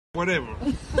Whatever.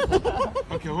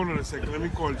 Okay, hold on a second. Let me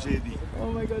call JD.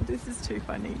 Oh my god, this is too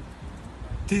funny.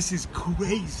 This is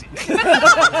crazy.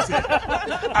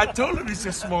 I told him it's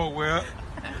a small world.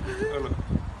 Hold on.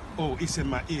 Oh, it's in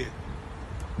my ear.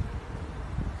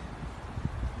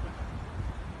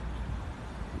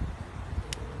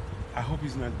 I hope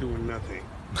he's not doing nothing.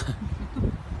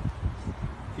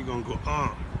 He gonna go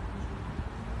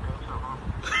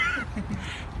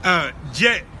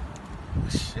Jet.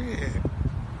 Shit.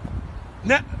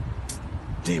 Nah.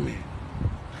 Damn it.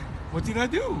 What did I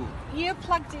do? You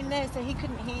plugged in there so he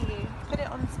couldn't hear you. Put it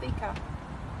on speaker.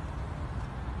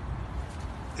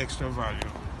 Extra volume.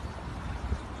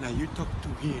 Now you talk to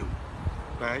him,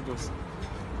 right? Just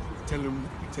tell him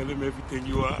everything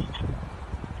you are.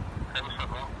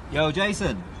 Yo,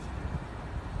 Jason.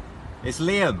 It's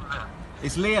Liam.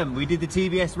 It's Liam. We did the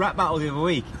TBS rap battle the other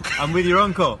week. I'm with your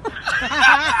uncle.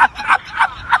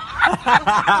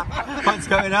 What's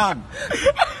going on?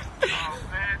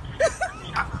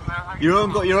 Your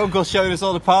uncle's showing us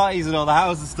all the parties and all the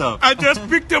houses and stuff. I just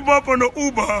picked him up on the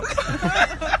Uber.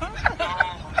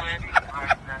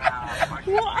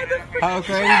 What the frick? How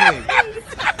crazy.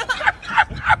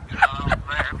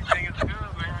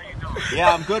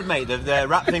 Yeah, I'm good, mate. The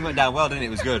rap thing went down well, didn't it?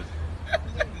 It was good.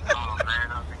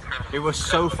 It was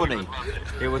so funny.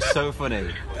 It was so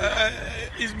funny.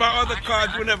 It's my other card.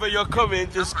 Whenever you're coming,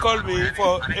 just call me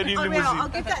for any limousine. I'll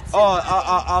give that to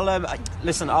I'll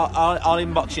listen. I'll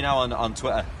inbox you now on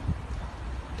Twitter.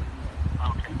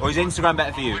 Or is Instagram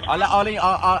better for you? I'll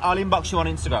inbox you on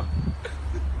Instagram.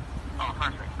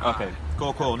 Okay,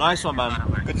 cool. Nice one, man.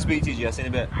 Good to speak to you, Jess. In a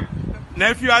bit.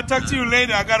 Nephew, I'll talk to you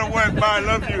later. I gotta work. Bye. I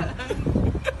love you.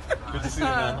 Good to see you,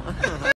 man.